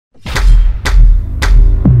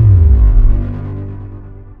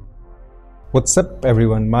What's up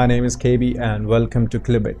everyone, my name is KB and welcome to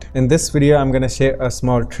kilObit. In this video I'm gonna share a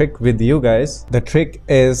small trick with you guys. The trick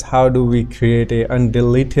is how do we create a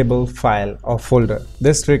undeletable file or folder.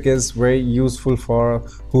 This trick is very useful for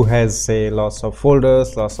who has say lots of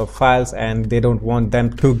folders, lots of files, and they don't want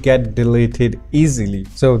them to get deleted easily.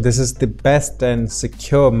 So this is the best and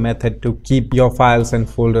secure method to keep your files and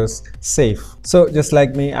folders safe. So just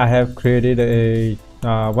like me, I have created a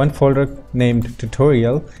one folder named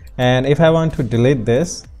tutorial, and if I want to delete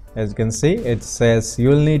this, as you can see, it says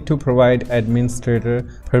you'll need to provide administrator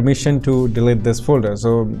permission to delete this folder.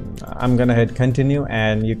 So I'm gonna hit continue,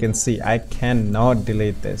 and you can see I cannot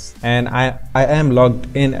delete this, and I am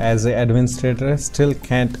logged in as an administrator, still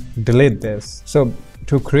can't delete this. So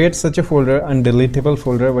to create such a folder, undeletable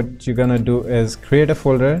folder, what you're gonna do is create a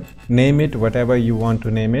folder, name it whatever you want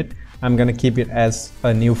to name it. I'm gonna keep it as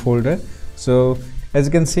a new folder. So as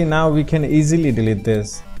you can see, now we can easily delete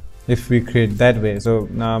this if we create that way. So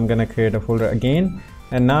now I'm gonna create a folder again,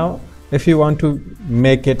 and now if you want to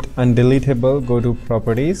make it undeletable, go to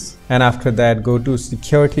properties, and after that go to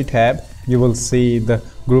security tab. You will see the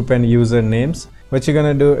group and user names. What you're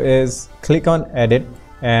gonna do is click on edit,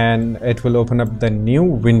 and it will open up the new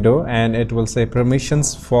window, and it will say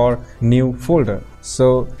permissions for new folder.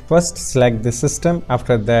 So first select the system.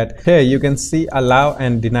 After that, here you can see allow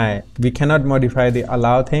and deny. We cannot modify the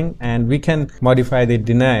allow thing, and we can modify the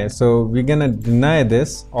deny. So we're gonna deny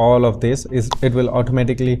this. All of this is, it will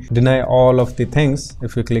automatically deny all of the things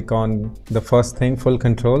if you click on the first thing, full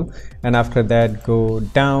control, and after that go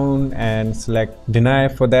down and select deny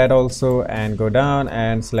for that also, and go down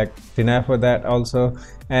and select deny for that also,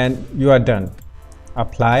 and you are done.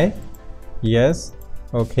 Apply, yes,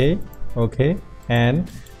 okay,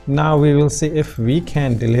 and now we will see if we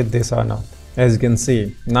can delete this or not. As you can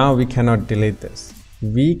see, now we cannot delete this.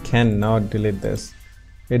 We cannot delete this.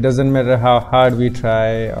 It doesn't matter how hard we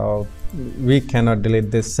try, or we cannot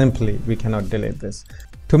delete this. Simply we cannot delete this.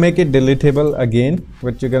 To make it deletable again,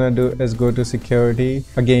 what you're gonna do is go to security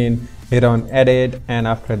again, hit on edit, and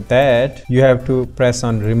after that you have to press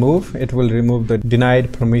on remove. It will remove the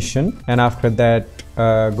denied permission, and after that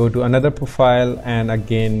go to another profile and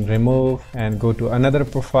again remove, and go to another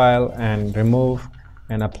profile and remove,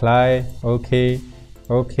 and apply, okay,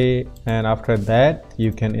 and after that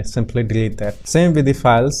you can simply delete that. Same with the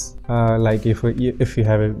files, like if you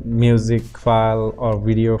have a music file or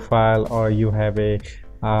video file, or you have a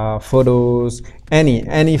photos,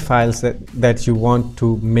 any files that you want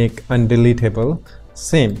to make undeletable,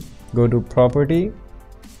 same, go to property,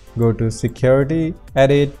 go to security,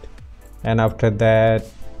 edit, and after that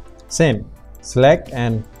same, select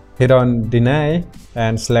and hit on deny,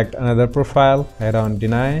 and select another profile, hit on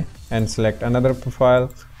deny, and select another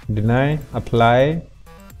profile, deny, apply,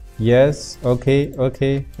 yes,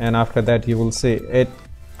 okay, and after that you will see it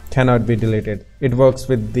cannot be deleted. It works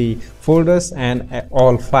with the folders and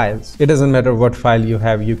all files. It doesn't matter what file you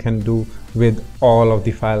have, you can do with all of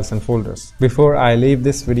the files and folders. Before I leave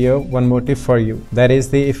this video, one more tip for you. That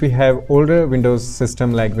is if you have older Windows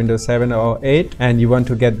system like Windows 7 or 8 and you want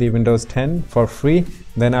to get the Windows 10 for free,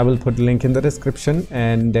 then I will put a link in the description,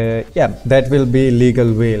 and yeah, that will be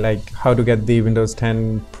legal way, like how to get the Windows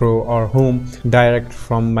 10 Pro or Home direct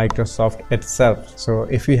from Microsoft itself. So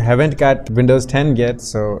if you haven't got Windows 10 yet,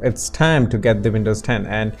 so it's time to get the Windows 10,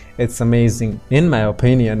 and it's amazing. In my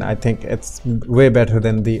opinion, I think it's way better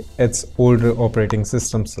than its older operating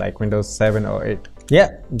systems like Windows 7 or 8.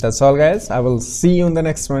 Yeah, that's all guys. I will see you in the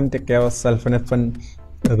next one. Take care of yourself and have fun.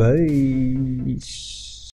 Bye bye.